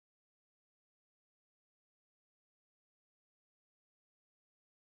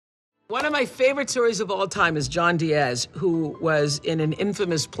One of my favorite stories of all time is John Diaz, who was in an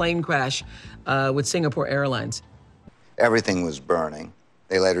infamous plane crash with Singapore Airlines. Everything was burning.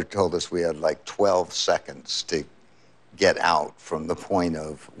 They later told us we had like 12 seconds to get out from the point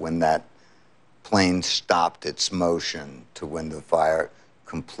of when that plane stopped its motion to when the fire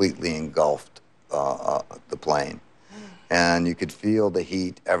completely engulfed the plane. And you could feel the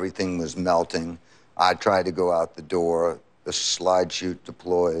heat, everything was melting. I tried to go out the door, the slide chute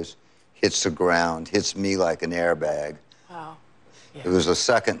deploys, hits the ground, hits me like an airbag. Wow. Yeah. It was a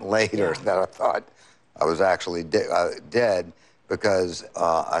second later that I thought I was actually dead because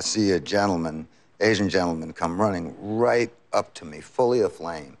I see a gentleman, Asian gentleman, come running right up to me, fully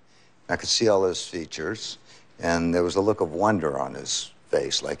aflame. I could see all his features, and there was a look of wonder on his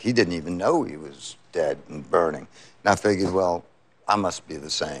face, like he didn't even know he was dead and burning. And I figured, well, I must be the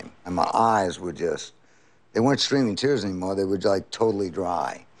same. And my eyes were just, they weren't streaming tears anymore, they were like totally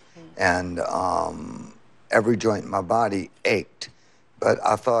dry. And every joint in my body ached. But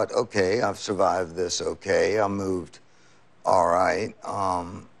I thought, okay, I've survived this okay, I moved all right.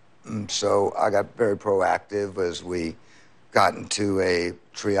 So I got very proactive as we got into a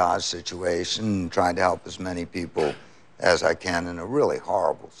triage situation and tried to help as many people as I can in a really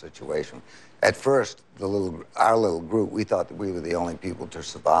horrible situation. At first, our little group, we thought that we were the only people to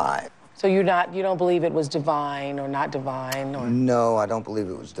survive. So you don't believe it was divine or not divine? Or... No, I don't believe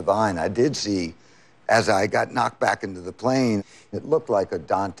it was divine. I did see, as I got knocked back into the plane, it looked like a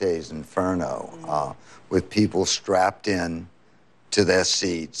Dante's Inferno, with people strapped in to their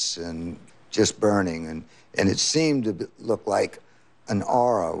seats and just burning. And it seemed to look like an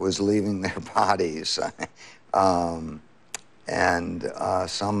aura was leaving their bodies.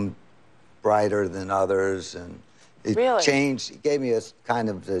 Some brighter than others. And it really? Changed, it gave me a kind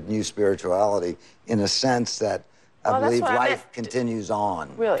of a new spirituality in a sense that I believe life continues on.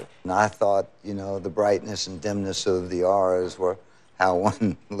 Really? And I thought, you know, the brightness and dimness of the auras were how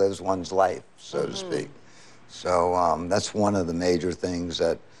one lives one's life, so to speak. So that's one of the major things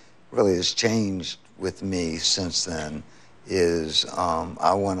that really has changed with me since then is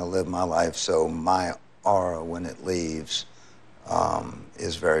I want to live my life so my aura, when it leaves,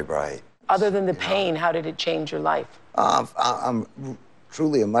 is very bright. Other than the pain, how did it change your life? I'm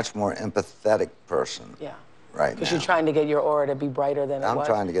truly a much more empathetic person. Yeah. Right now. Because you're trying to get your aura to be brighter than it was? I'm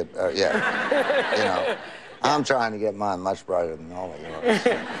trying to get, you know, I'm trying to get mine much brighter than all of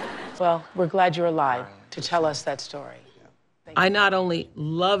yours. Well, we're glad you're alive to tell us that story. I not only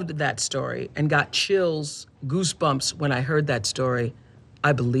loved that story and got chills, goosebumps when I heard that story,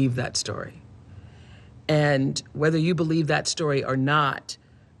 I believe that story. And whether you believe that story or not,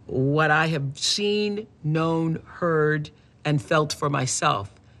 what I have seen, known, heard, and felt for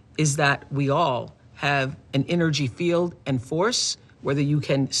myself is that we all have an energy field and force, whether you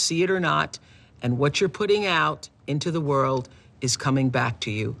can see it or not, and what you're putting out into the world is coming back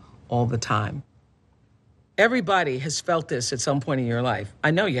to you all the time. Everybody has felt this at some point in your life.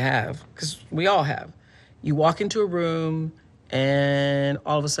 I know you have, because we all have. You walk into a room, and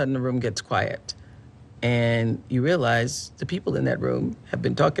all of a sudden the room gets quiet. And you realize the people in that room have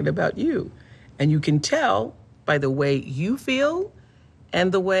been talking about you. And you can tell by the way you feel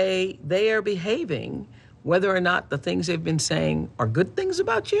and the way they are behaving, whether or not the things they've been saying are good things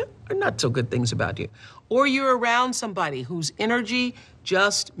about you or not so good things about you. Or you're around somebody whose energy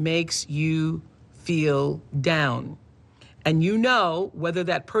just makes you feel down. And you know whether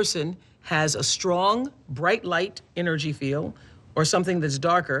that person has a strong, bright light energy field or something that's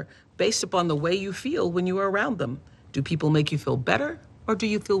darker based upon the way you feel when you are around them. Do people make you feel better or do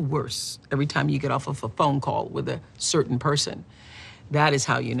you feel worse every time you get off of a phone call with a certain person? That is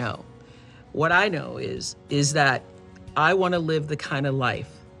how you know. What I know is that I want to live the kind of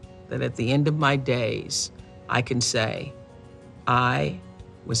life that at the end of my days, I can say, I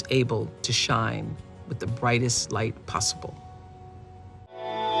was able to shine with the brightest light possible.